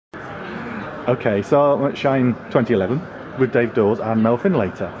Okay, so I'm at Shine 2011 with Dave Dawes and Mel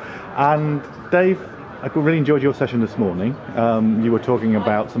Findlater. And Dave, I really enjoyed your session this morning. You were talking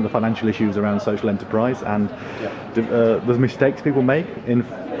about some of the financial issues around social enterprise and the mistakes people make in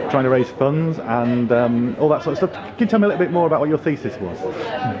trying to raise funds and all that sort of stuff. Can you tell me a little bit more about what your thesis was?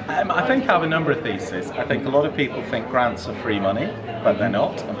 I think I have a number of theses. I think a lot of people think grants are free money, but they're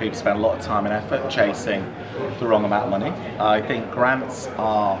not, and people spend a lot of time and effort chasing the wrong amount of money. I think grants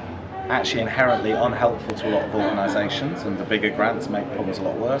are actually inherently unhelpful to a lot of organisations, and the bigger grants make problems a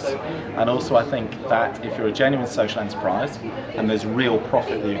lot worse. And also I think that if you're a genuine social enterprise and there's real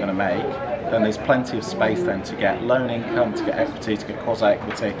profit that you're going to make, then there's plenty of space then to get loan income, to get equity, to get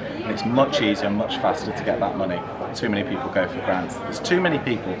quasi-equity, and it's much easier and much faster to get that money. Too many people go for grants. There's too many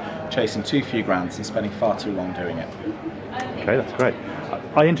people chasing too few grants and spending far too long doing it. Okay, that's great.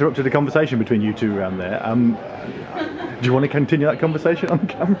 I interrupted a conversation between you two around there. Do you want to continue that conversation on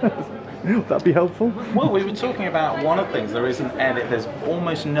camera? Would that be helpful? Well, we were talking about one of the things, there's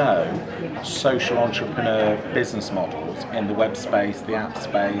almost no social entrepreneur business models in the web space, the app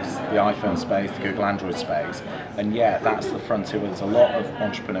space, the iPhone space, the Google Android space, and yet that's the frontier where there's a lot of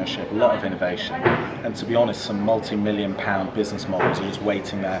entrepreneurship, a lot of innovation, and to be honest, some multi-million pound business models are just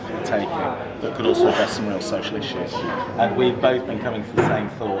waiting there for the taking that could also address some real social issues. And we've both been coming to the same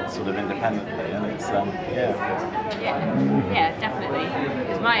thoughts sort of independently, and it's, Yeah, definitely.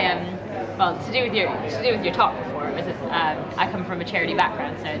 Because my well, to do with your talk before, I come from a charity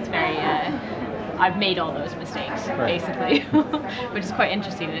background, so it's very I've made all those mistakes basically, which is quite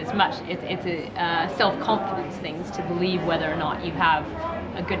interesting. And it's a self-confidence thing to believe whether or not you have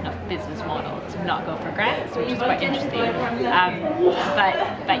a good enough business model to not go for grants, which is quite interesting.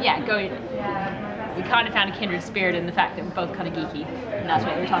 But yeah, we kind of found a kindred spirit in the fact that we're both kind of geeky, and that's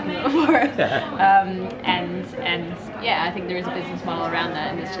what we were talking about before. And yeah, I think there is a business model around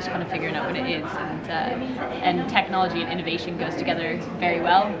that, and it's just kind of figuring out what it is. And technology and innovation goes together very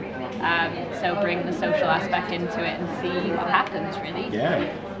well. So bring the social aspect into it and see what happens, really.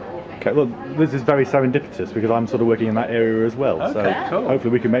 Yeah. Okay, well, this is very serendipitous because I'm sort of working in that area as well. Okay, so cool.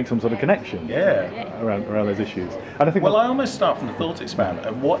 Hopefully we can make some sort of connection around those issues. And I think I almost start from the thought experiment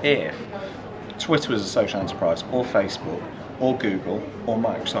of what if Twitter was a social enterprise, or Facebook, or Google, or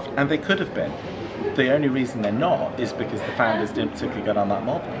Microsoft, and they could have been. The only reason they're not is because the founders didn't particularly get on that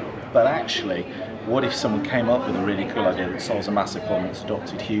model. But actually, what if someone came up with a really cool idea that solves a massive problem that's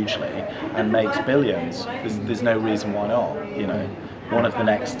adopted hugely and makes billions? There's no reason why not, you know. One of the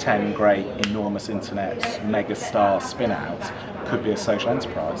next 10 great, enormous internet mega star spin-outs could be a social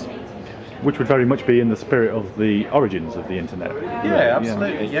enterprise. Which would very much be in the spirit of the origins of the internet. Yeah,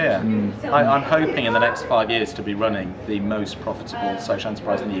 absolutely, yeah. I'm hoping in the next 5 years to be running the most profitable social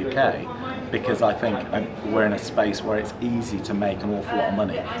enterprise in the UK, because I think we're in a space where it's easy to make an awful lot of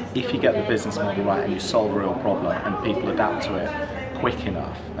money if you get the business model right and you solve a real problem and people adapt to it quick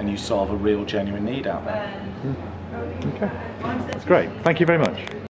enough and you solve a real genuine need out there. Okay, that's great. Thank you very much.